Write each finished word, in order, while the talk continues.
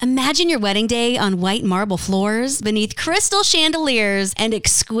Imagine your wedding day on white marble floors beneath crystal chandeliers and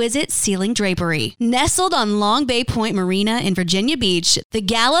exquisite ceiling drapery. Nestled on Long Bay Point Marina in Virginia Beach, the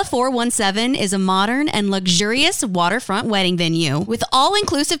Gala 417 is a modern and luxurious waterfront wedding venue with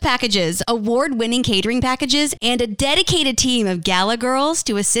all-inclusive packages, award-winning catering packages, and a dedicated team of gala girls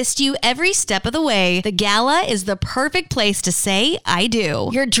to assist you every step of the way. The Gala is the perfect place to say, I do.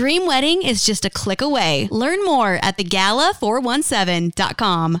 Your dream wedding is just a click away. Learn more at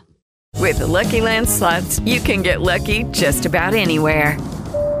thegala417.com. With the Lucky Land Slots, you can get lucky just about anywhere.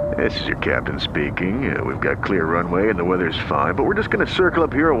 This is your captain speaking. We've got clear runway and the weather's fine, but we're just going to circle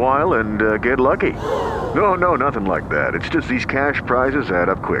up here a while and get lucky. No, nothing like that. It's just these cash prizes add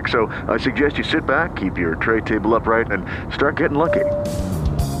up quick. So I suggest you sit back, keep your tray table upright, and start getting lucky.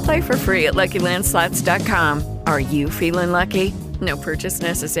 Play for free at LuckyLandSlots.com. Are you feeling lucky? No purchase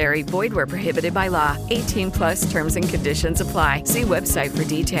necessary. Void where prohibited by law. 18 plus terms and conditions apply. See website for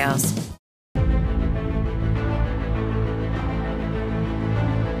details.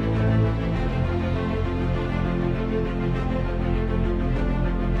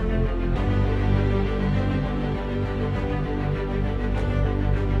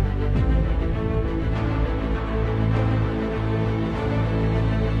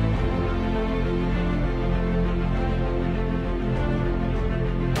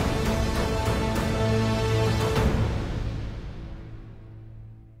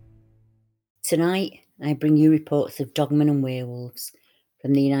 Tonight, I bring you reports of dogmen and werewolves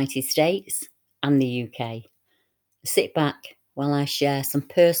from the United States and the UK. Sit back while I share some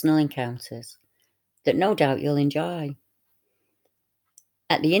personal encounters that no doubt you'll enjoy.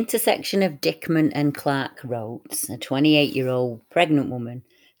 At the intersection of Dickman and Clark Roads, a 28-year-old pregnant woman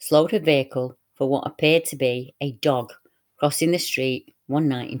slowed her vehicle for what appeared to be a dog crossing the street one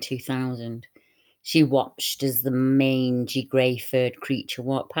night in 2000. She watched as the mangy grey-furred creature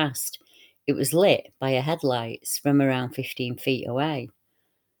walked past. It was lit by her headlights from around 15 feet away.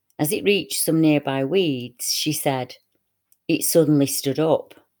 As it reached some nearby weeds, she said, it suddenly stood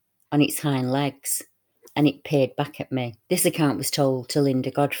up on its hind legs and it peered back at me. This account was told to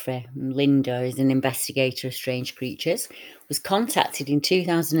Linda Godfrey. Linda is an investigator of strange creatures, was contacted in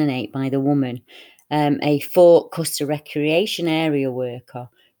 2008 by the woman, a Fort Custer recreation area worker,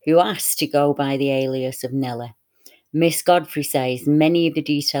 who asked to go by the alias of Nellie. Miss Godfrey says many of the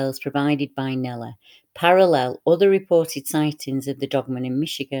details provided by Nellie parallel other reported sightings of the dogman in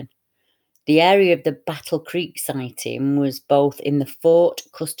Michigan. The area of the Battle Creek sighting was both in the Fort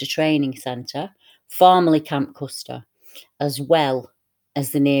Custer Training Center, formerly Camp Custer, as well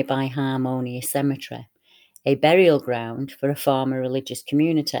as the nearby Harmonious Cemetery, a burial ground for a former religious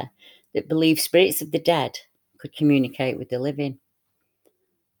community that believed spirits of the dead could communicate with the living.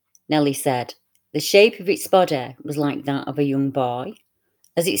 Nellie said, the shape of its body was like that of a young boy.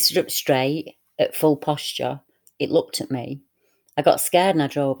 As it stood up straight, at full posture, it looked at me. I got scared and I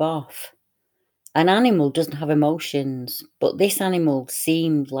drove off. An animal doesn't have emotions, but this animal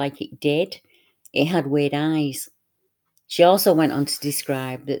seemed like it did. It had weird eyes. She also went on to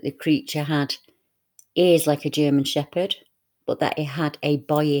describe that the creature had ears like a German shepherd, but that it had a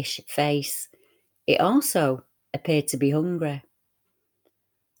boyish face. It also appeared to be hungry.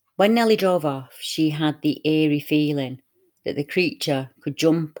 When Nellie drove off, she had the eerie feeling that the creature could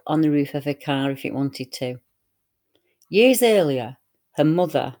jump on the roof of her car if it wanted to. Years earlier, her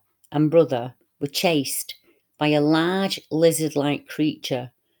mother and brother were chased by a large lizard-like creature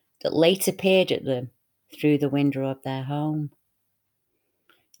that later peered at them through the window of their home.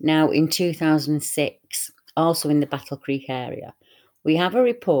 Now, in 2006, also in the Battle Creek area, we have a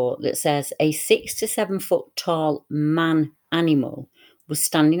report that says a 6 to 7 foot tall man animal was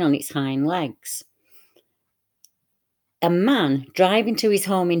standing on its hind legs. A man driving to his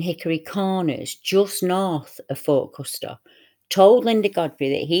home in Hickory Corners, just north of Fort Custer, told Linda Godfrey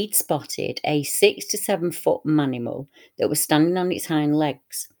that he'd spotted a 6 to 7 foot manimal that was standing on its hind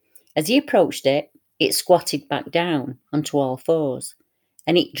legs. As he approached it, it squatted back down onto all fours,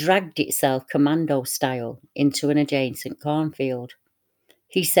 and it dragged itself commando style into an adjacent cornfield.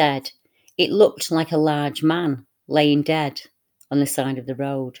 He said it looked like a large man laying dead on the side of the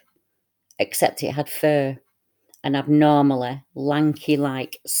road, except it had fur and abnormally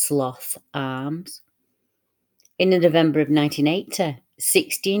lanky-like sloth arms. In November of 1980,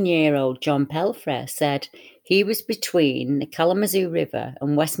 16-year-old John Pelfrey said he was between the Kalamazoo River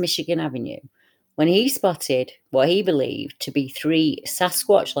and West Michigan Avenue when he spotted what he believed to be 3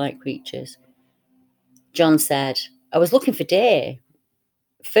 Sasquatch-like creatures. John said, I was looking for deer.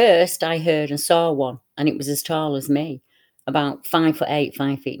 First, I heard and saw one, and it was as tall as me, about 5'8",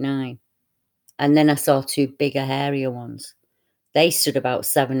 5'9". And then I saw 2 bigger, hairier ones. They stood about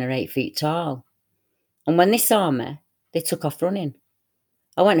 7 or 8 feet tall. And when they saw me, they took off running.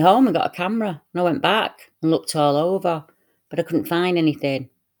 I went home and got a camera, and I went back and looked all over, but I couldn't find anything.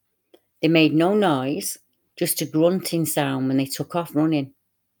 They made no noise, just a grunting sound when they took off running.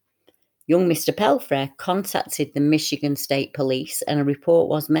 Young Mr. Pelfrey contacted the Michigan State Police and a report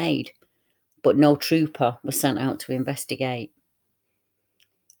was made, but no trooper was sent out to investigate.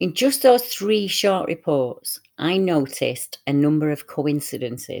 In just those 3 short reports, I noticed a number of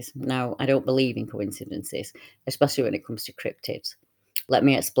coincidences. Now, I don't believe in coincidences, especially when it comes to cryptids. Let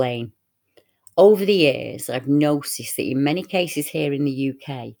me explain. Over the years, I've noticed that in many cases here in the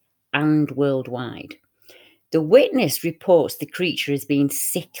UK and worldwide, the witness reports the creature as being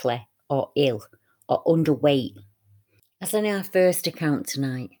sickly or ill or underweight. As in our first account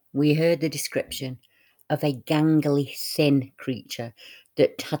tonight, we heard the description of a gangly, thin creature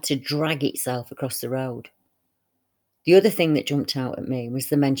that had to drag itself across the road. The other thing that jumped out at me was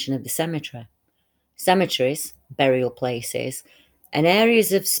the mention of the cemetery. Cemeteries, burial places, and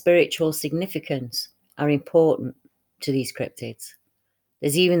areas of spiritual significance are important to these cryptids.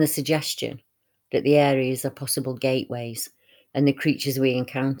 There's even the suggestion that the areas are possible gateways and the creatures we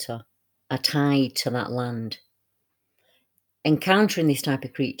encounter are tied to that land. Encountering this type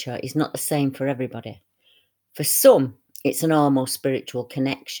of creature is not the same for everybody. For some, it's an almost spiritual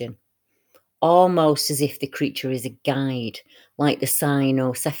connection, almost as if the creature is a guide, like the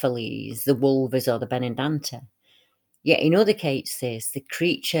cynocephalies, the wolvers, or the benedante. Yet in other cases, the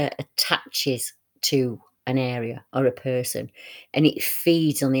creature attaches to an area or a person, and it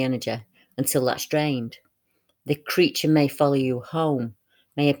feeds on the energy until that's drained. The creature may follow you home,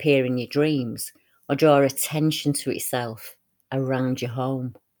 may appear in your dreams, or draw attention to itself around your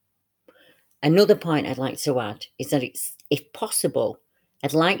home. Another point I'd like to add is that if possible,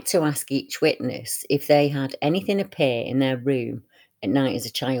 I'd like to ask each witness if they had anything appear in their room at night as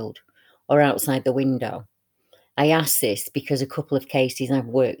a child or outside the window. I ask this because a couple of cases I've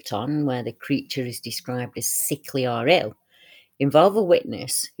worked on where the creature is described as sickly or ill involve a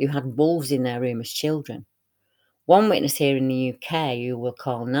witness who had wolves in their room as children. One witness here in the UK, who we'll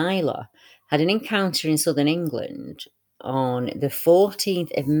call Nyla, had an encounter in southern England on the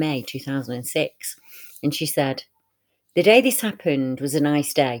 14th of May 2006, and she said, "The day this happened was a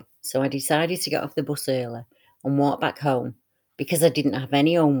nice day, so I decided to get off the bus early and walk back home because I didn't have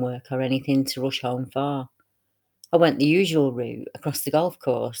any homework or anything to rush home for. I went the usual route across the golf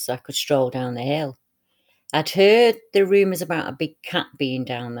course so I could stroll down the hill. I'd heard the rumours about a big cat being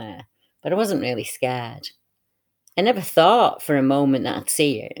down there, but I wasn't really scared. I never thought for a moment that I'd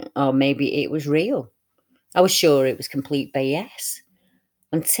see it, or maybe it was real. I was sure it was complete BS,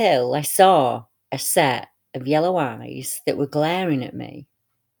 until I saw a set of yellow eyes that were glaring at me.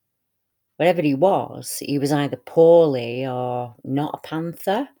 Whatever he was either poorly or not a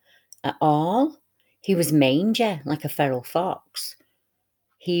panther at all. He was mangy, like a feral fox.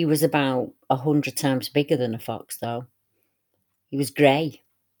 He was about 100 times bigger than a fox, though. He was grey,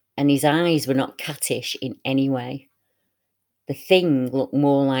 and his eyes were not cattish in any way. The thing looked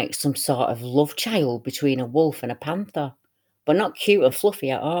more like some sort of love child between a wolf and a panther, but not cute and fluffy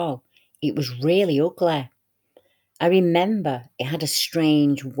at all. It was really ugly. I remember it had a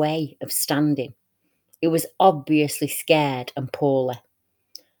strange way of standing. It was obviously scared and poorly.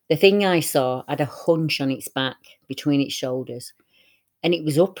 The thing I saw had a hunch on its back between its shoulders, and it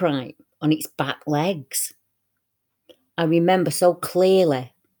was upright on its back legs. I remember so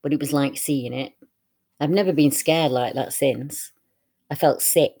clearly, but it was like seeing it. I've never been scared like that since. I felt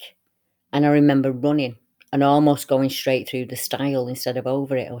sick, and I remember running and almost going straight through the stile instead of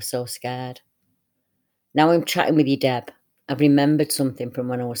over it. I was so scared. Now I'm chatting with you, Deb. I've remembered something from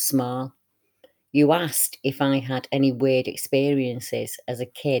when I was small. You asked if I had any weird experiences as a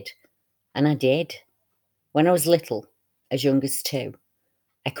kid, and I did. When I was little, as young as 2,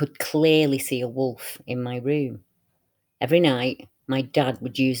 I could clearly see a wolf in my room. Every night, my dad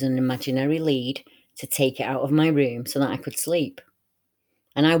would use an imaginary lead to take it out of my room so that I could sleep.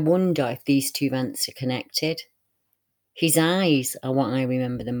 And I wonder if these two events are connected. His eyes are what I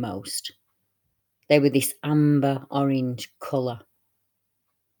remember the most. They were this amber orange colour.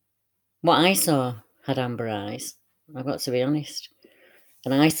 What I saw had amber eyes, I've got to be honest.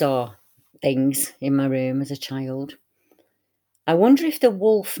 And I saw things in my room as a child. I wonder if the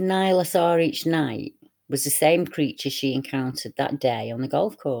wolf Nyla saw each night was the same creature she encountered that day on the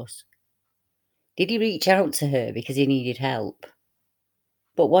golf course. Did he reach out to her because he needed help?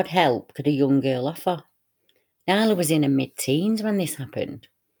 But what help could a young girl offer? Nyla was in her mid-teens when this happened.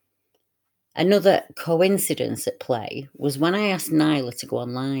 Another coincidence at play was when I asked Nyla to go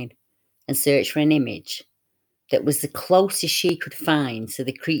online and search for an image that was the closest she could find to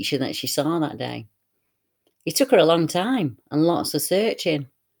the creature that she saw that day. It took her a long time and lots of searching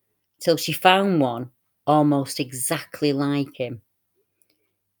till she found one almost exactly like him.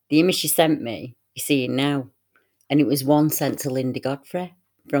 The image she sent me, you see it now, and it was one sent to Linda Godfrey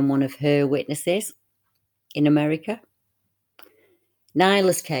from one of her witnesses in America.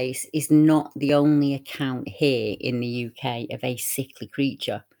 Nyla's case is not the only account here in the UK of a sickly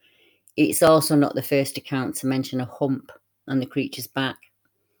creature. It's also not the first account to mention a hump on the creature's back.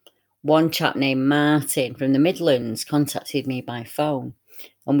 One chap named Martin from the Midlands contacted me by phone,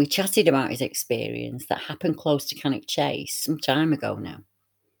 and we chatted about his experience that happened close to Cannock Chase some time ago now.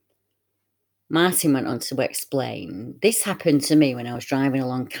 Martin went on to explain, this happened to me when I was driving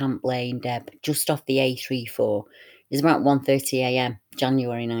along Camp Lane, Deb, just off the A34. It was about 1:30 a.m,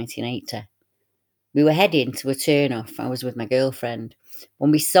 January 1980. We were heading to a turn-off. I was with my girlfriend.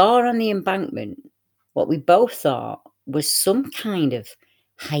 When we saw on the embankment what we both thought was some kind of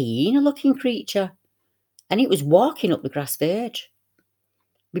hyena-looking creature, and it was walking up the grass verge.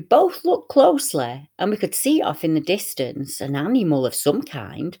 We both looked closely, and we could see off in the distance an animal of some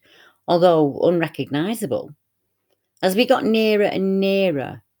kind, although unrecognisable. As we got nearer and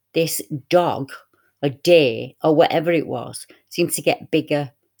nearer, this dog, or deer, or whatever it was, seemed to get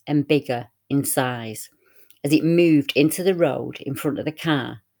bigger and bigger in size as it moved into the road in front of the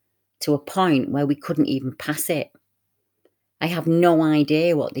car to a point where we couldn't even pass it. I have no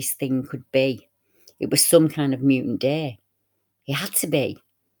idea what this thing could be. It was some kind of mutant deer. It had to be.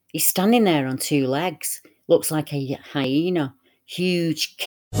 He's standing there on two legs. Looks like a hyena. Huge.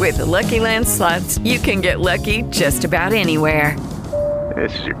 With the Lucky Land Slots, you can get lucky just about anywhere.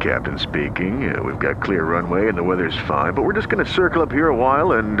 This is your captain speaking. We've got clear runway and the weather's fine, but we're just going to circle up here a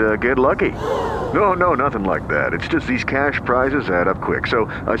while and get lucky. No, nothing like that. It's just these cash prizes add up quick. So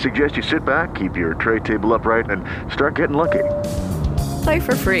I suggest you sit back, keep your tray table upright, and start getting lucky. Play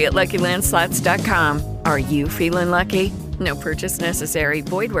for free at LuckyLandSlots.com. Are you feeling lucky? No purchase necessary.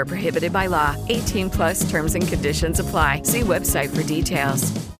 Void where prohibited by law. 18+ terms and conditions apply. See website for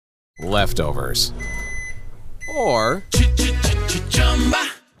details. Leftovers. Or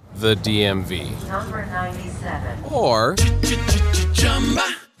the DMV. Number 97. Or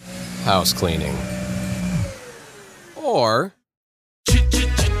house cleaning. Or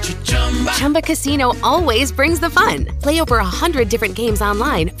Chumba Casino always brings the fun. Play over 100 different games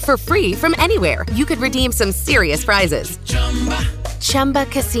online for free from anywhere. You could redeem some serious prizes.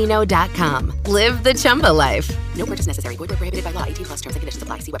 ChumbaCasino.com. Live the Chumba life. No purchase necessary. Void where prohibited by law. 18+ terms and conditions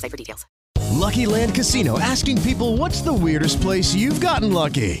apply. See website for details. Lucky Land Casino, asking people, what's the weirdest place you've gotten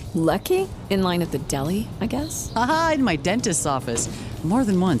lucky? Lucky? In line at the deli, I guess? Aha, in my dentist's office. More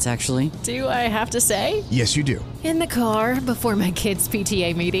than once, actually. Do I have to say? Yes, you do. In the car before my kids'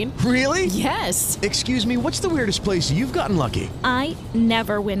 PTA meeting. Really? Yes. Excuse me, what's the weirdest place you've gotten lucky? I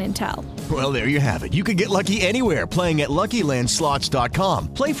never win and tell. Well, there you have it. You can get lucky anywhere, playing at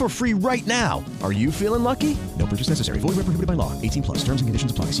LuckyLandSlots.com. Play for free right now. Are you feeling lucky? No purchase necessary. Void where prohibited by law. 18+. Terms and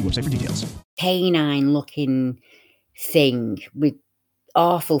conditions apply. See website for details. Canine-looking thing with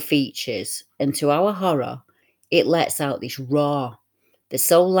awful features, and to our horror, it lets out this roar that's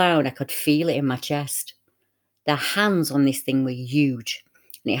so loud I could feel it in my chest. The hands on this thing were huge,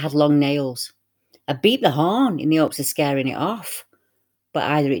 and it had long nails. I beat the horn in the hopes of scaring it off, but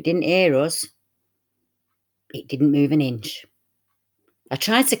either it didn't hear us, it didn't move an inch. I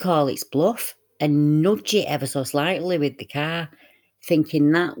tried to call its bluff and nudge it ever so slightly with the car,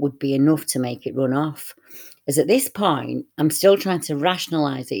 thinking that would be enough to make it run off. As at this point, I'm still trying to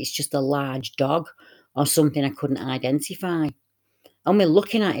rationalise that it's just a large dog or something I couldn't identify. And we're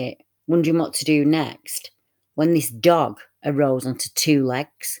looking at it, wondering what to do next, when this dog arose onto two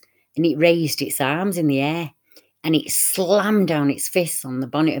legs and it raised its arms in the air and it slammed down its fists on the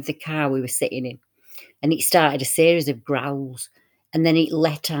bonnet of the car we were sitting in. And it started a series of growls, and then it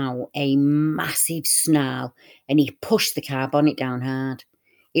let out a massive snarl and he pushed the car bonnet down hard.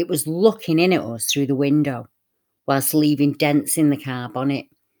 It was looking in at us through the window whilst leaving dents in the car bonnet.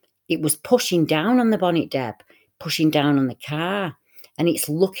 It was pushing down on the bonnet, Deb, pushing down on the car, and it's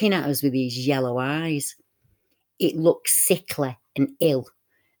looking at us with these yellow eyes. It looked sickly and ill,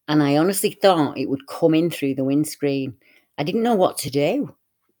 and I honestly thought it would come in through the windscreen. I didn't know what to do.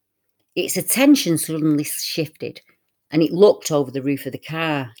 Its attention suddenly shifted, and it looked over the roof of the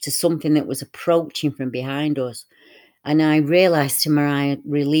car to something that was approaching from behind us. And I realised to my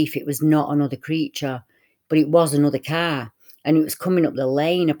relief it was not another creature, but it was another car, and it was coming up the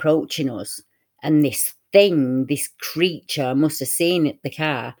lane approaching us. And this thing, this creature, must have seen the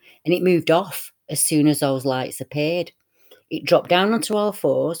car, and it moved off as soon as those lights appeared. It dropped down onto all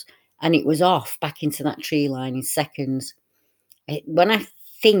fours and it was off back into that tree line in seconds. When I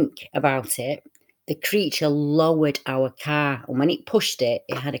think about it, the creature lowered our car, and when it pushed it,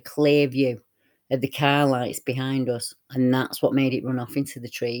 it had a clear view of the car lights behind us, and that's what made it run off into the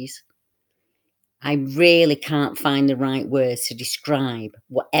trees. I really can't find the right words to describe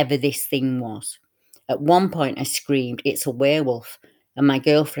whatever this thing was. At one point, I screamed, "It's a werewolf," and my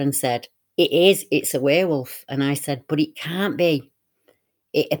girlfriend said, it's a werewolf," and I said, "But it can't be."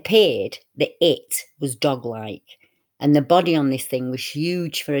 It appeared that it was dog-like, and the body on this thing was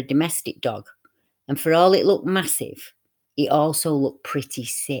huge for a domestic dog. And for all it looked massive, it also looked pretty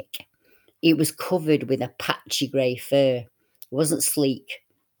sick. It was covered with a patchy grey fur. It wasn't sleek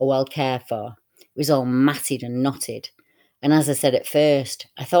or well cared for. It was all matted and knotted. And as I said at first,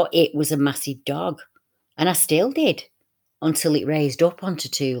 I thought it was a massive dog. And I still did, until it raised up onto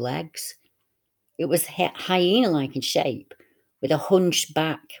two legs. It was hyena-like in shape, with a hunched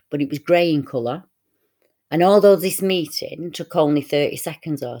back, but it was grey in colour. And although this meeting took only 30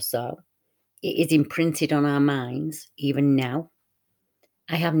 seconds or so, it is imprinted on our minds even now.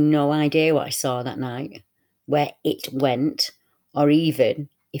 I have no idea what I saw that night, where it went, or even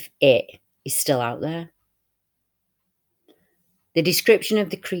if it is still out there. The description of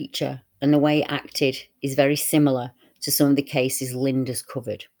the creature and the way it acted is very similar to some of the cases Linda's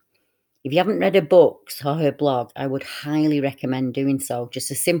covered. If you haven't read her books or her blog, I would highly recommend doing so. Just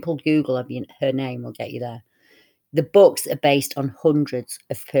a simple Google of her name will get you there. The books are based on hundreds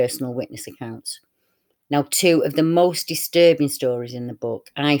of personal witness accounts. Now, two of the most disturbing stories in the book,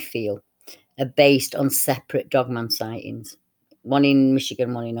 I feel, are based on separate Dogman sightings. One in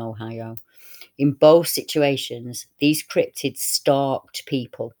Michigan, one in Ohio. In both situations, these cryptids stalked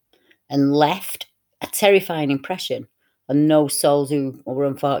people and left a terrifying impression on those souls who were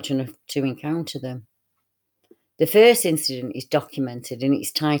unfortunate to encounter them. The first incident is documented and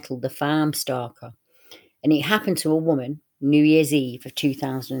it's titled The Farm Stalker, and it happened to a woman New Year's Eve of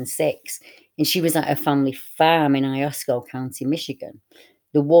 2006, and she was at her family farm in Iosco County, Michigan.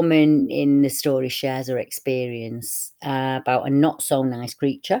 The woman in the story shares her experience about a not-so-nice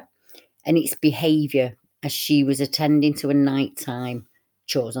creature and its behaviour as she was attending to a nighttime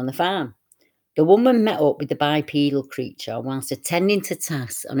chores on the farm. The woman met up with the bipedal creature whilst attending to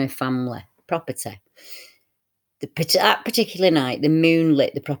tasks on her family property. That particular night, the moon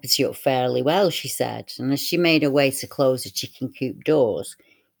lit the property up fairly well, she said, and as she made her way to close the chicken coop doors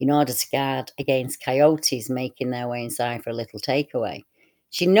in order to guard against coyotes making their way inside for a little takeaway,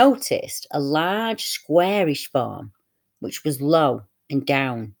 she noticed a large squarish form which was low and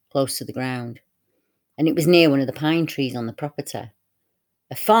down close to the ground, and it was near one of the pine trees on the property.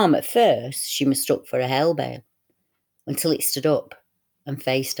 A form at first she mistook for a hell bale until it stood up and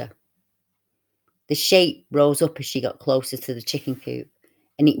faced her. The shape rose up as she got closer to the chicken coop,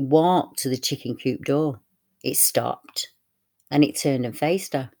 and it walked to the chicken coop door. It stopped, and it turned and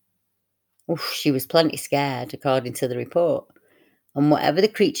faced her. Oof, she was plenty scared, according to the report. And whatever the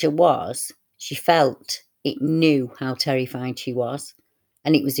creature was, she felt it knew how terrified she was,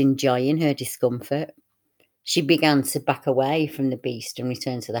 and it was enjoying her discomfort. She began to back away from the beast and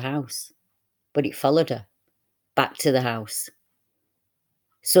return to the house, but it followed her back to the house.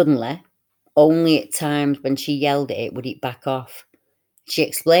 Suddenly, only at times when she yelled at it would it back off. She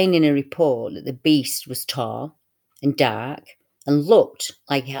explained in a report that the beast was tall and dark and looked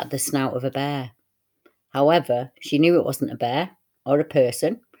like it had the snout of a bear. However, she knew it wasn't a bear or a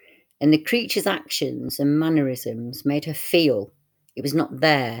person, and the creature's actions and mannerisms made her feel it was not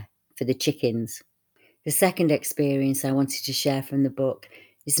there for the chickens. The second experience I wanted to share from the book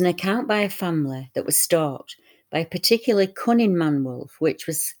is an account by a family that was stalked by a particularly cunning man-wolf which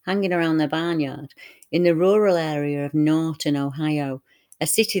was hanging around their barnyard in the rural area of Norton, Ohio, a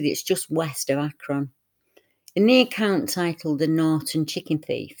city that's just west of Akron. In the account titled The Norton Chicken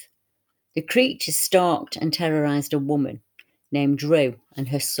Thief, the creature stalked and terrorised a woman named Drew and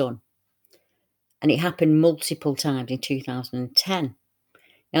her son, and it happened multiple times in 2010.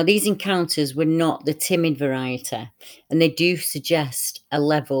 Now, these encounters were not the timid variety, and they do suggest a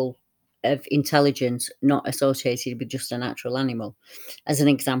level of intelligence not associated with just a natural animal. As an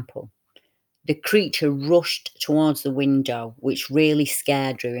example, the creature rushed towards the window, which really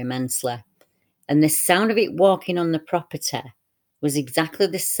scared Drew immensely. And the sound of it walking on the property was exactly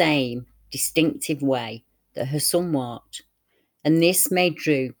the same distinctive way that her son walked. And this made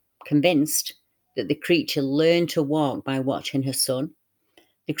Drew convinced that the creature learned to walk by watching her son.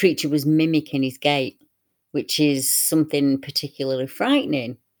 The creature was mimicking his gait, which is something particularly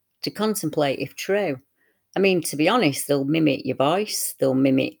frightening to contemplate if true. I mean, to be honest, they'll mimic your voice, they'll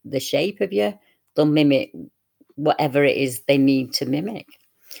mimic the shape of you, they'll mimic whatever it is they need to mimic.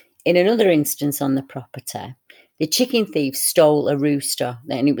 In another instance on the property, the chicken thief stole a rooster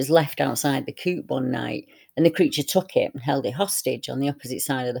and it was left outside the coop one night, and the creature took it and held it hostage on the opposite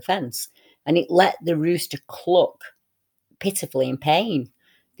side of the fence, and it let the rooster cluck pitifully in pain.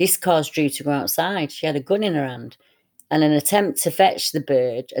 This caused Drew to go outside. She had a gun in her hand, and an attempt to fetch the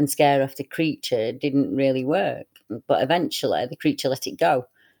bird and scare off the creature didn't really work, but eventually the creature let it go,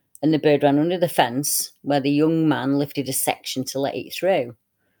 and the bird ran under the fence where the young man lifted a section to let it through.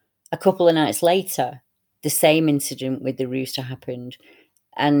 A couple of nights later, the same incident with the rooster happened,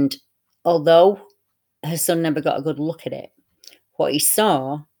 and although her son never got a good look at it, what he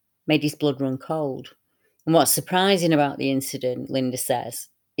saw made his blood run cold. And what's surprising about the incident, Linda says,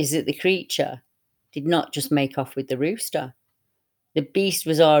 is that the creature did not just make off with the rooster. The beast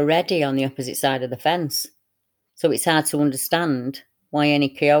was already on the opposite side of the fence, so it's hard to understand why any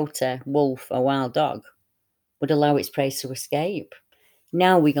coyote, wolf, or wild dog would allow its prey to escape.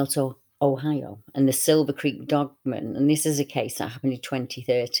 Now we go to Ohio and the Silver Creek Dogman, and this is a case that happened in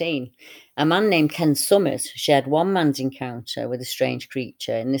 2013. A man named Ken Summers shared one man's encounter with a strange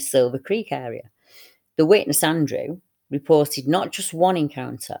creature in the Silver Creek area. The witness, Andrew, reported not just one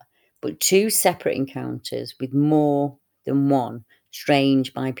encounter, but two separate encounters with more than one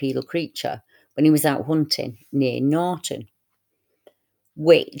strange bipedal creature when he was out hunting near Norton,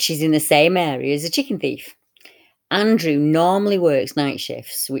 which is in the same area as a chicken thief. Andrew normally works night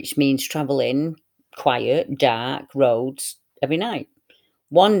shifts, which means travelling quiet, dark roads every night.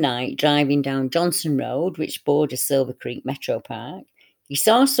 One night, driving down Johnson Road, which borders Silver Creek Metro Park, he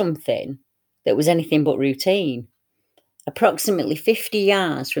saw something that was anything but routine. Approximately 50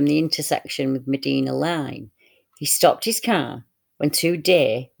 yards from the intersection with Medina Line, he stopped his car when two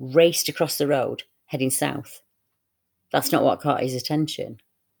deer raced across the road, heading south. That's not what caught his attention.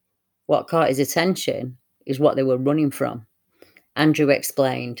 What caught his attention is what they were running from. Andrew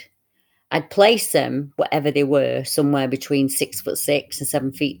explained, I'd placed them, whatever they were, somewhere between 6'6" and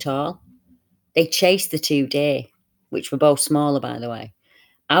 7 feet tall. They chased the two deer, which were both smaller, by the way,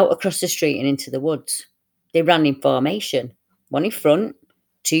 out across the street and into the woods. They ran in formation, one in front,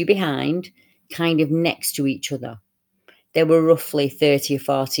 two behind, kind of next to each other. They were roughly 30 or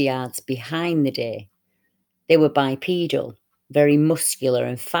 40 yards behind the deer. They were bipedal, very muscular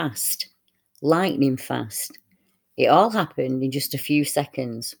and fast, lightning fast. It all happened in just a few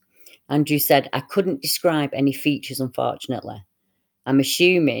seconds. Andrew said, I couldn't describe any features, unfortunately. I'm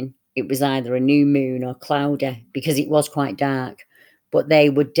assuming it was either a new moon or cloudy because it was quite dark, but they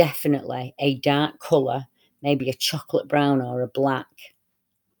were definitely a dark colour, maybe a chocolate brown or a black.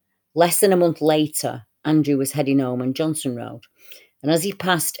 Less than a month later, Andrew was heading home on Johnson Road, and as he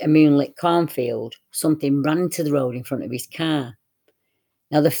passed a moonlit cornfield, something ran into the road in front of his car.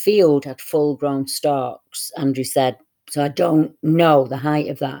 Now, the field had full-grown stalks, Andrew said, so I don't know the height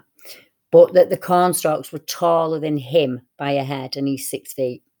of that, but that the corn stalks were taller than him by a head, and he's 6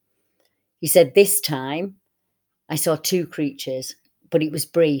 feet. He said, this time I saw two creatures, but it was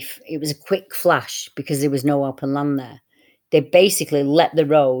brief. It was a quick flash because there was no open land there. They basically leapt the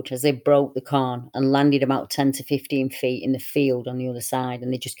road as they broke the corn and landed about 10 to 15 feet in the field on the other side,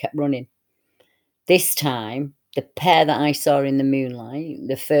 and they just kept running. This time, the pair that I saw in the moonlight,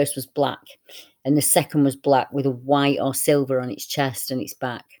 the first was black, and the second was black with a white or silver on its chest and its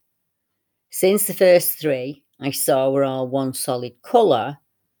back. Since the first three I saw were all one solid colour,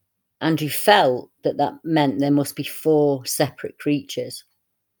 Andrew felt that meant there must be four separate creatures.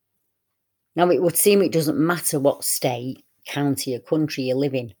 Now, it would seem it doesn't matter what state, county, or country you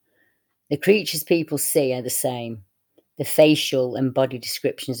live in. The creatures people see are the same. The facial and body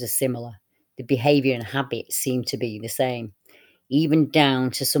descriptions are similar. The behaviour and habits seem to be the same, even down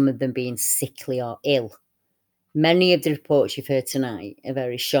to some of them being sickly or ill. Many of the reports you've heard tonight are a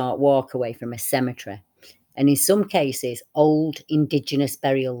very short walk away from a cemetery, and in some cases, old indigenous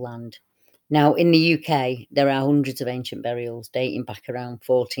burial land. Now, in the UK, there are hundreds of ancient burials dating back around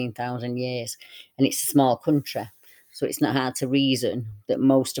 14,000 years, and it's a small country, so it's not hard to reason that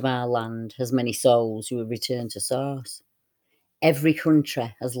most of our land has many souls who have returned to source. Every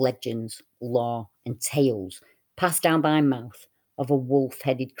country has legends, lore, and tales passed down by mouth of a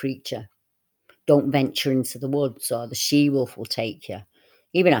wolf-headed creature. Don't venture into the woods, or the she-wolf will take you.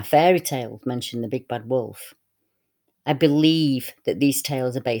 Even our fairy tales mention the big bad wolf. I believe that these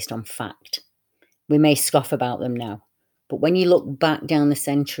tales are based on fact. We may scoff about them now, but when you look back down the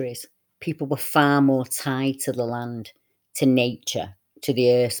centuries, people were far more tied to the land, to nature, to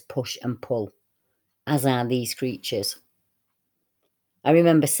the earth's push and pull, as are these creatures. I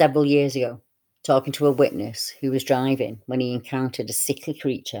remember several years ago talking to a witness who was driving when he encountered a sickly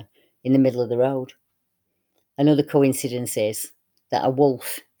creature in the middle of the road. Another coincidence is that a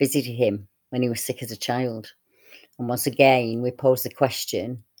wolf visited him when he was sick as a child. And once again, we pose the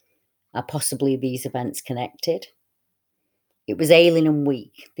question, are possibly these events connected? It was ailing and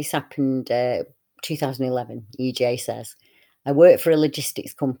weak. This happened 2011, EJ says. I work for a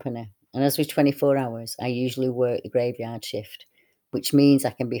logistics company, and as with 24 hours, I usually work the graveyard shift, which means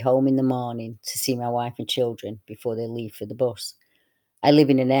I can be home in the morning to see my wife and children before they leave for the bus. I live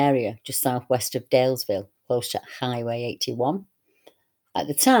in an area just southwest of Dalesville, close to Highway 81. At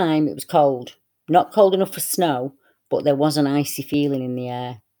the time, it was cold. Not cold enough for snow, but there was an icy feeling in the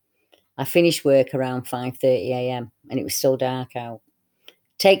air. I finished work around 5:30 a.m. and it was still dark out.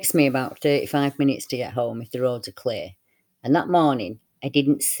 Takes me about 35 minutes to get home if the roads are clear. And that morning, I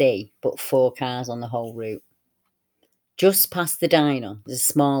didn't see but 4 cars on the whole route. Just past the diner, there's a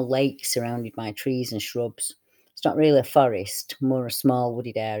small lake surrounded by trees and shrubs. It's not really a forest, more a small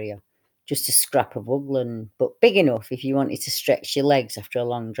wooded area. Just a scrap of woodland, but big enough if you wanted to stretch your legs after a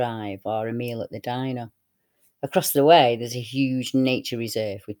long drive or a meal at the diner. Across the way, there's a huge nature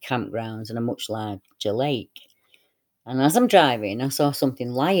reserve with campgrounds and a much larger lake. And as I'm driving, I saw something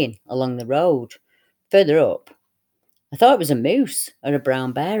lying along the road. Further up, I thought it was a moose or a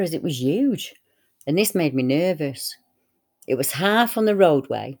brown bear as it was huge. And this made me nervous. It was half on the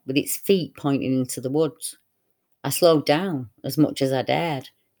roadway with its feet pointing into the woods. I slowed down as much as I dared,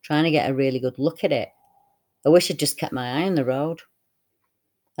 trying to get a really good look at it. I wish I'd just kept my eye on the road.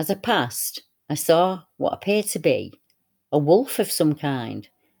 As I passed, I saw what appeared to be a wolf of some kind,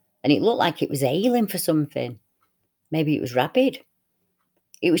 and it looked like it was ailing for something. Maybe it was rabid.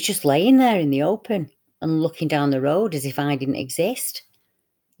 It was just laying there in the open and looking down the road as if I didn't exist.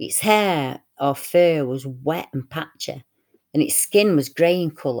 Its hair or fur was wet and patchy, and its skin was grey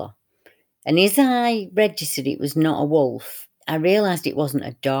in colour. And as I registered it was not a wolf, I realised it wasn't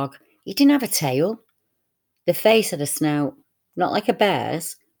a dog. It didn't have a tail. The face had a snout, not like a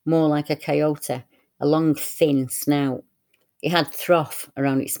bear's, more like a coyote, a long, thin snout. It had froth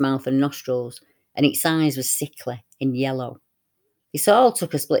around its mouth and nostrils, and its eyes were sickly and yellow. This all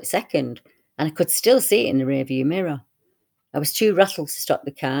took a split second, and I could still see it in the rearview mirror. I was too rattled to stop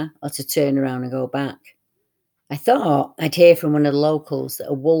the car or to turn around and go back. I thought I'd hear from one of the locals that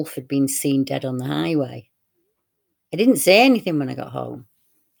a wolf had been seen dead on the highway. I didn't say anything when I got home.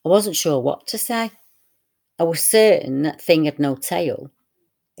 I wasn't sure what to say. I was certain that thing had no tail.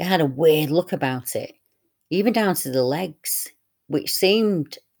 It had a weird look about it, even down to the legs, which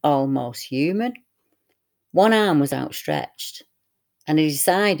seemed almost human. One arm was outstretched, and I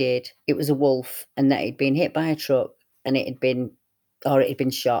decided it was a wolf and that it had been hit by a truck and it had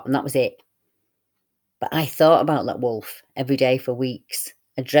been shot, and that was it. But I thought about that wolf every day for weeks.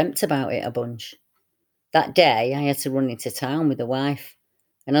 I dreamt about it a bunch. That day, I had to run into town with the wife,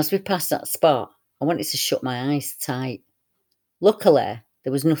 and as we passed that spot, I wanted to shut my eyes tight. Luckily,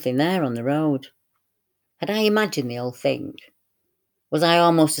 there was nothing there on the road. Had I imagined the whole thing? Was I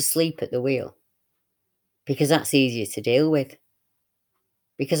almost asleep at the wheel? Because that's easier to deal with.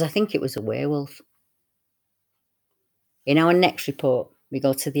 Because I think it was a werewolf. In our next report, we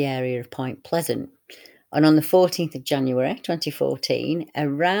go to the area of Point Pleasant, and on the 14th of January 2014,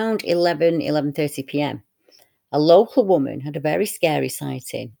 around 11:30 p.m, a local woman had a very scary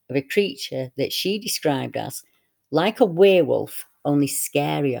sighting of a creature that she described as like a werewolf, only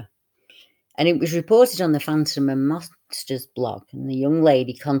scarier. And it was reported on the Phantom and Monsters blog, and the young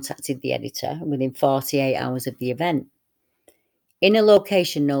lady contacted the editor within 48 hours of the event. In a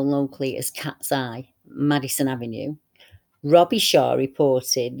location known locally as Cat's Eye, Madison Avenue, Robbie Shaw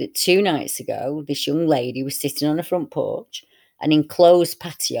reported that 2 nights ago, this young lady was sitting on a front porch, an enclosed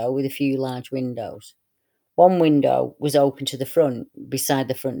patio with a few large windows. One window was open to the front, beside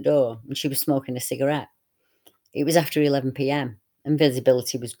the front door, and she was smoking a cigarette. It was after 11 p.m, and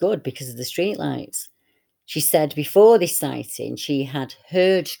visibility was good because of the streetlights. She said before this sighting, she had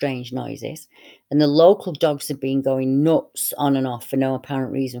heard strange noises, and the local dogs had been going nuts on and off for no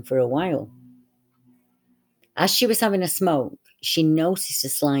apparent reason for a while. As she was having a smoke, she noticed a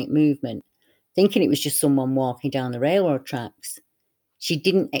slight movement, thinking it was just someone walking down the railroad tracks. She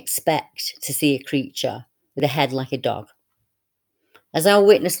didn't expect to see a creature with a head like a dog. As our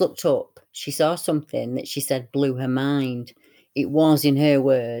witness looked up, she saw something that she said blew her mind. It was, in her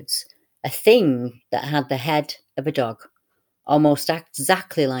words, a thing that had the head of a dog, almost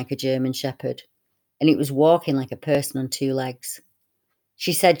exactly like a German shepherd, and it was walking like a person on 2 legs.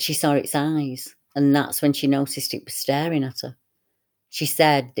 She said she saw its eyes, and that's when she noticed it was staring at her. She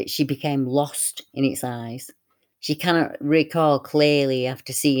said that she became lost in its eyes. She cannot recall clearly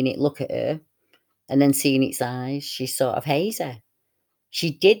after seeing it look at her, and then seeing its eyes, she's sort of hazy.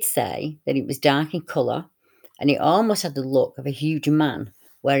 She did say that it was dark in colour and it almost had the look of a huge man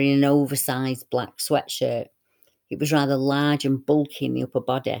wearing an oversized black sweatshirt. It was rather large and bulky in the upper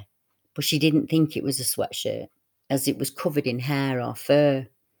body, but she didn't think it was a sweatshirt, as it was covered in hair or fur.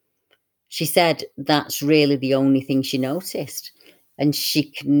 She said that's really the only thing she noticed, and she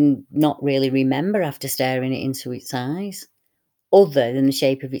can not really remember after staring it into its eyes, other than the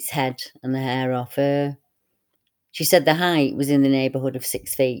shape of its head and the hair or fur. She said the height was in the neighbourhood of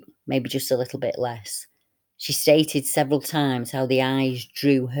 6 feet, maybe just a little bit less. She stated several times how the eyes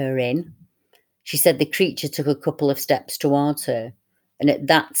drew her in. She said the creature took a couple of steps towards her, and at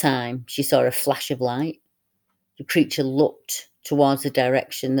that time she saw a flash of light. The creature looked towards the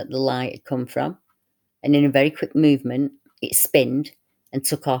direction that the light had come from, and in a very quick movement, it spinned and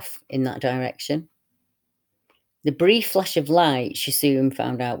took off in that direction. The brief flash of light, she soon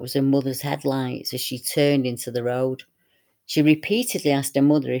found out, was her mother's headlights as she turned into the road. She repeatedly asked her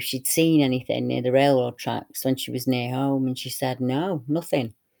mother if she'd seen anything near the railroad tracks when she was near home, and she said no,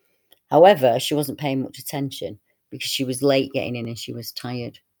 nothing. However, she wasn't paying much attention because she was late getting in and she was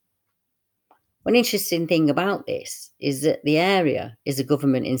tired. One interesting thing about this is that the area is a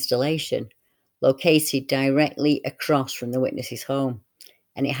government installation located directly across from the witness's home,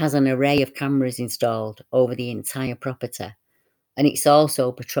 and it has an array of cameras installed over the entire property, and it's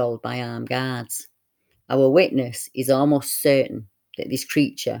also patrolled by armed guards. Our witness is almost certain that this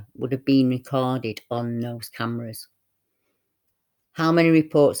creature would have been recorded on those cameras. How many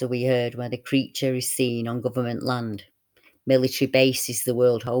reports have we heard where the creature is seen on government land? Military bases the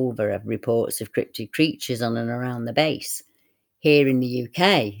world over have reports of cryptid creatures on and around the base. Here in the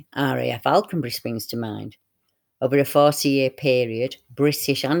UK, RAF Alconbury springs to mind. Over a 40-year period,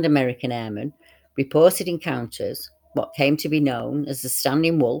 British and American airmen reported encounters, what came to be known as the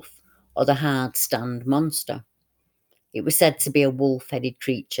standing wolf or the hard stand monster. It was said to be a wolf-headed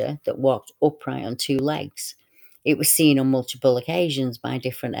creature that walked upright on 2 legs. It was seen on multiple occasions by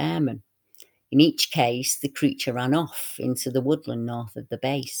different airmen. In each case, the creature ran off into the woodland north of the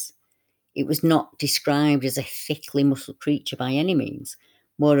base. It was not described as a thickly muscled creature by any means,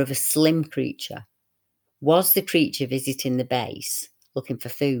 more of a slim creature. Was the creature visiting the base looking for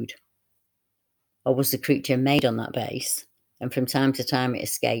food? Or was the creature made on that base and from time to time it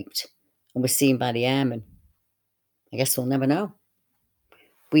escaped and was seen by the airmen? I guess we'll never know.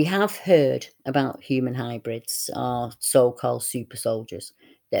 We have heard about human hybrids, or so-called super soldiers,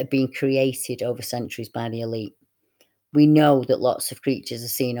 that have been created over centuries by the elite. We know that lots of creatures are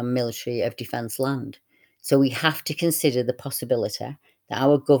seen on military of defence land, so we have to consider the possibility that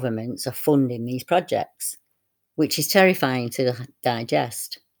our governments are funding these projects, which is terrifying to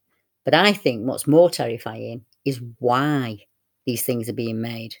digest. But I think what's more terrifying is why these things are being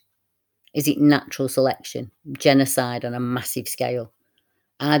made. Is it natural selection, genocide on a massive scale?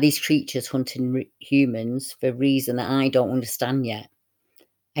 Are these creatures hunting humans for a reason that I don't understand yet?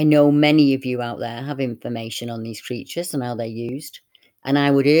 I know many of you out there have information on these creatures and how they're used, and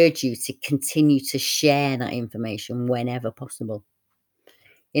I would urge you to continue to share that information whenever possible.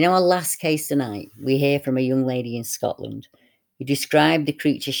 In our last case tonight, we hear from a young lady in Scotland who described the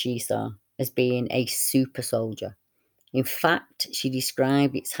creature she saw as being a super soldier. In fact, she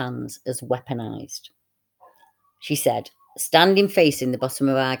described its hands as weaponized. She said, standing facing the bottom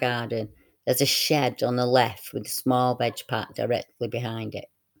of our garden, there's a shed on the left with a small veg pack directly behind it.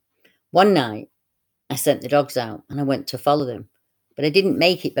 One night, I sent the dogs out and I went to follow them, but I didn't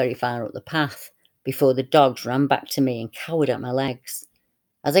make it very far up the path before the dogs ran back to me and cowered at my legs.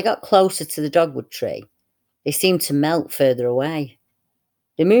 As I got closer to the dogwood tree, they seemed to melt further away.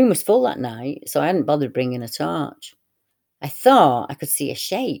 The moon was full that night, so I hadn't bothered bringing a torch. I thought I could see a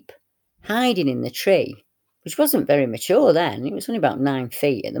shape hiding in the tree, which wasn't very mature then. It was only about 9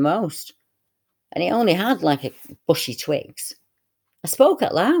 feet at the most, and it only had like a bushy twigs. I spoke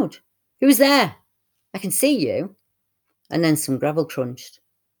out loud. "Who's there? I can see you." And then some gravel crunched,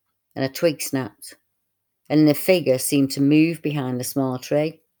 and a twig snapped, and the figure seemed to move behind the small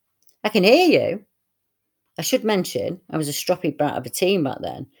tree. "I can hear you." I should mention, I was a stroppy brat of a teen back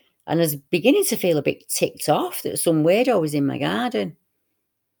then, and I was beginning to feel a bit ticked off that some weirdo was in my garden.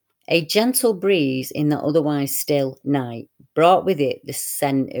 A gentle breeze in the otherwise still night brought with it the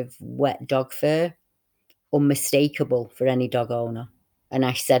scent of wet dog fur, unmistakable for any dog owner, and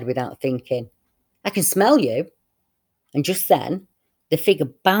I said without thinking, "I can smell you." And just then, the figure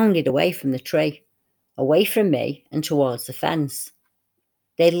bounded away from the tree, away from me and towards the fence.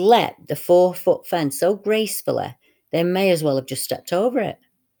 They leapt the 4-foot fence so gracefully, they may as well have just stepped over it.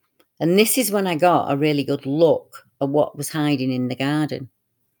 And this is when I got a really good look at what was hiding in the garden.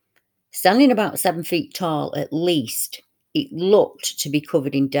 Standing about 7 feet tall at least, it looked to be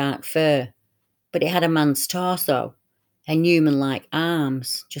covered in dark fur, but it had a man's torso and human-like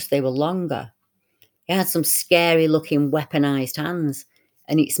arms, just they were longer. It had some scary-looking weaponized hands,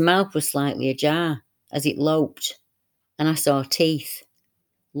 and its mouth was slightly ajar as it loped. And I saw teeth,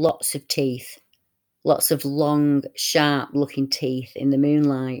 lots of teeth, lots of long, sharp-looking teeth in the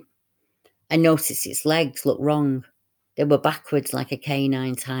moonlight. I noticed its legs looked wrong. They were backwards like a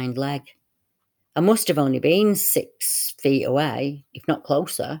canine's hind leg. I must have only been 6 feet away, if not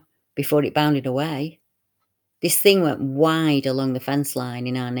closer, before it bounded away. This thing went wide along the fence line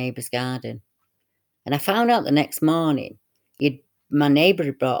in our neighbour's garden. And I found out the next morning my neighbour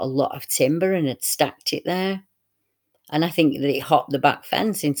had brought a lot of timber and had stacked it there. And I think that it hopped the back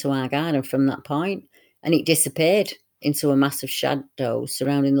fence into our garden from that point, and it disappeared into a massive shadow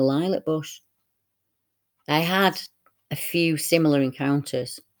surrounding the lilac bush. I had a few similar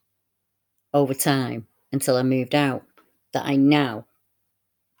encounters over time until I moved out that I now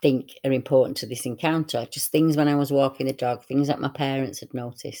think are important to this encounter. Just things when I was walking the dog, things that my parents had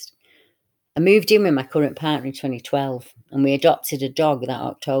noticed. I moved in with my current partner in 2012, and we adopted a dog that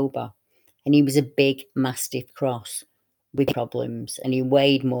October. And he was a big Mastiff cross with problems, and he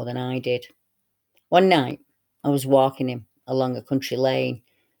weighed more than I did. One night, I was walking him along a country lane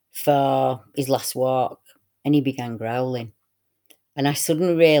for his last walk, and he began growling. And I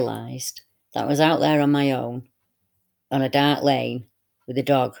suddenly realised that I was out there on my own, on a dark lane, with a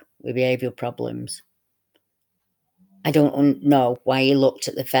dog with behavioural problems. I don't know why he looked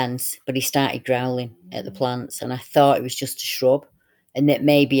at the fence, but he started growling at the plants, and I thought it was just a shrub, and that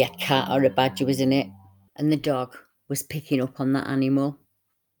maybe a cat or a badger was in it, and the dog was picking up on that animal.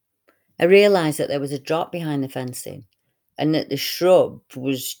 I realised that there was a drop behind the fencing, and that the shrub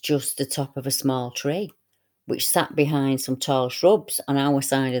was just the top of a small tree, which sat behind some tall shrubs on our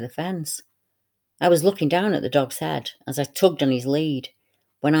side of the fence. I was looking down at the dog's head as I tugged on his lead,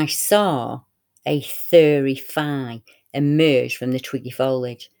 when I saw a furry thigh emerge from the twiggy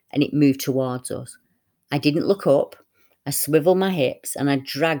foliage, and it moved towards us. I didn't look up. I swiveled my hips, and I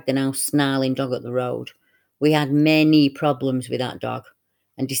dragged the now snarling dog up the road. We had many problems with that dog,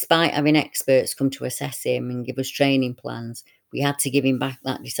 and despite having experts come to assess him and give us training plans, we had to give him back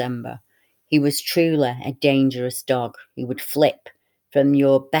that December. He was truly a dangerous dog. He would flip from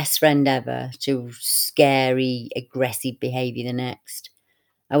your best friend ever to scary, aggressive behaviour the next.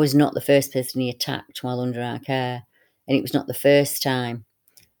 I was not the first person he attacked while under our care, and it was not the first time.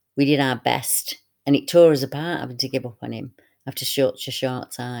 We did our best, and it tore us apart having to give up on him after such a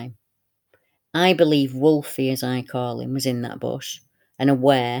short time. I believe Wolfie, as I call him, was in that bush and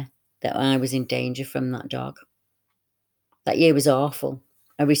aware that I was in danger from that dog. That year was awful.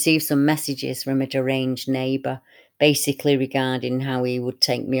 I received some messages from a deranged neighbour, basically regarding how he would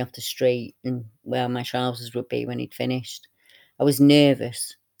take me off the street and where my trousers would be when he'd finished. I was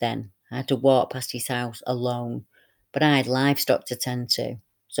nervous then. I had to walk past his house alone, but I had livestock to tend to,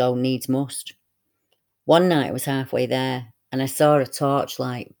 so needs must. One night I was halfway there, and I saw a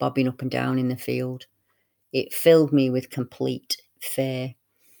torchlight bobbing up and down in the field. It filled me with complete fear.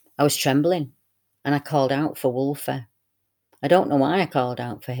 I was trembling, and I called out for Wolfie. I don't know why I called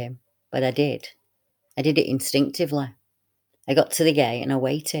out for him, but I did. I did it instinctively. I got to the gate and I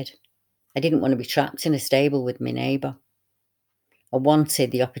waited. I didn't want to be trapped in a stable with my neighbour. I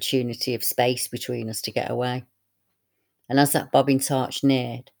wanted the opportunity of space between us to get away. And as that bobbing torch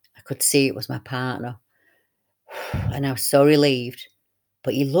neared, I could see it was my partner. And I was so relieved,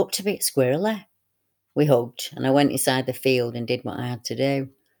 but he looked a bit squirrely. We hugged, and I went inside the field and did what I had to do.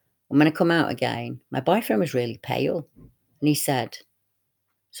 And when I come out again, my boyfriend was really pale, and he said,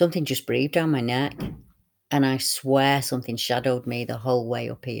 "Something just breathed down my neck." And I swear something shadowed me the whole way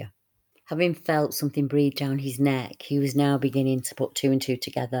up here. Having felt something breathe down his neck, he was now beginning to put two and two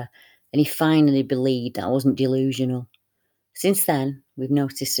together, and he finally believed that I wasn't delusional. Since then, we've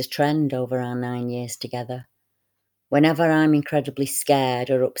noticed a trend over our 9 years together. Whenever I'm incredibly scared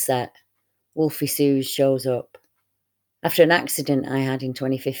or upset, Wolfie Sue shows up. After an accident I had in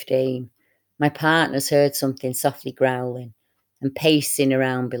 2015, my partners heard something softly growling and pacing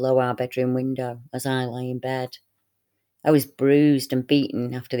around below our bedroom window as I lay in bed. I was bruised and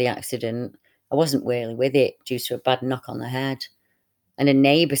beaten after the accident. I wasn't really with it due to a bad knock on the head. And a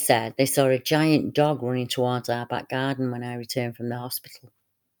neighbour said they saw a giant dog running towards our back garden when I returned from the hospital.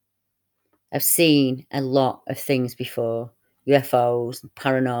 I've seen a lot of things before, UFOs,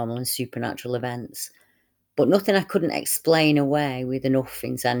 paranormal and supernatural events, but nothing I couldn't explain away with enough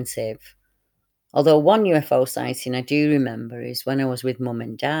incentive. Although one UFO sighting I do remember is when I was with Mum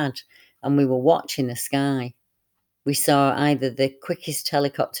and Dad and we were watching the sky. We saw either the quickest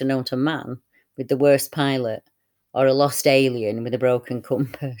helicopter known to man with the worst pilot or a lost alien with a broken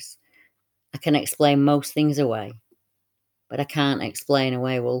compass. I can explain most things away, but I can't explain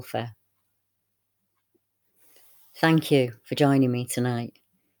away welfare. Thank you for joining me tonight.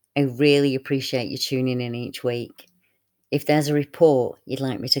 I really appreciate you tuning in each week. If there's a report you'd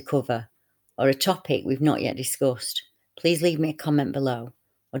like me to cover or a topic we've not yet discussed, please leave me a comment below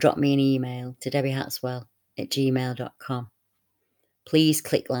or drop me an email to debbiehatswell@gmail.com. Please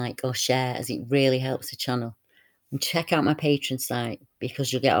click like or share as it really helps the channel. And check out my Patreon site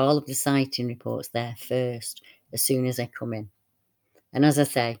because you'll get all of the sighting reports there first as soon as they come in. And as I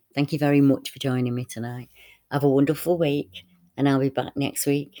say, thank you very much for joining me tonight. Have a wonderful week and I'll be back next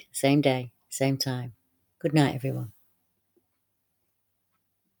week, same day, same time. Good night, everyone.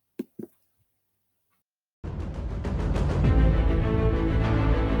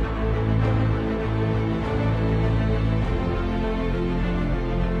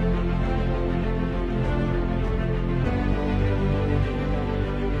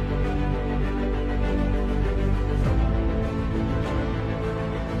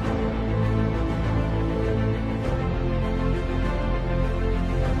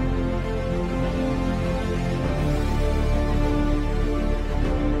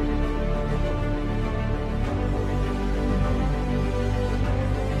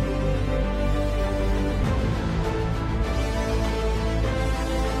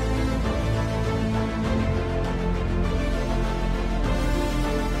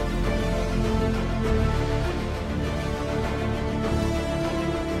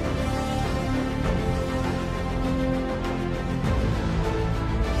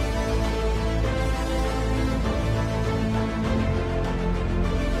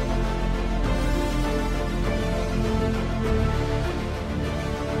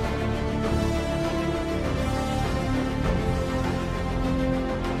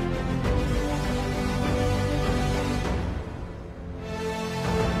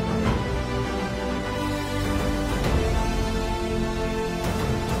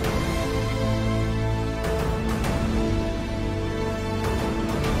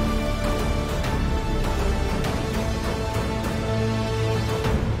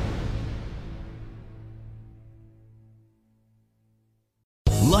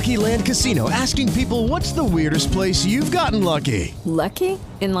 Lucky Land Casino, asking people, what's the weirdest place you've gotten lucky? Lucky?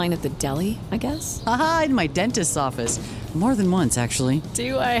 In line at the deli, I guess? Aha, in my dentist's office. More than once, actually.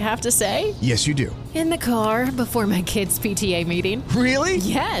 Do I have to say? Yes, you do. In the car before my kids' PTA meeting. Really?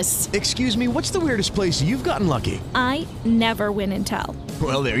 Yes. Excuse me, what's the weirdest place you've gotten lucky? I never win and tell.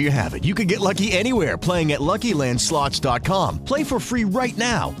 Well, there you have it. You can get lucky anywhere, playing at LuckyLandSlots.com. Play for free right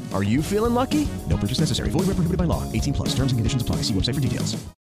now. Are you feeling lucky? No purchase necessary. Void where prohibited by law. 18+. Terms and conditions apply. See website for details.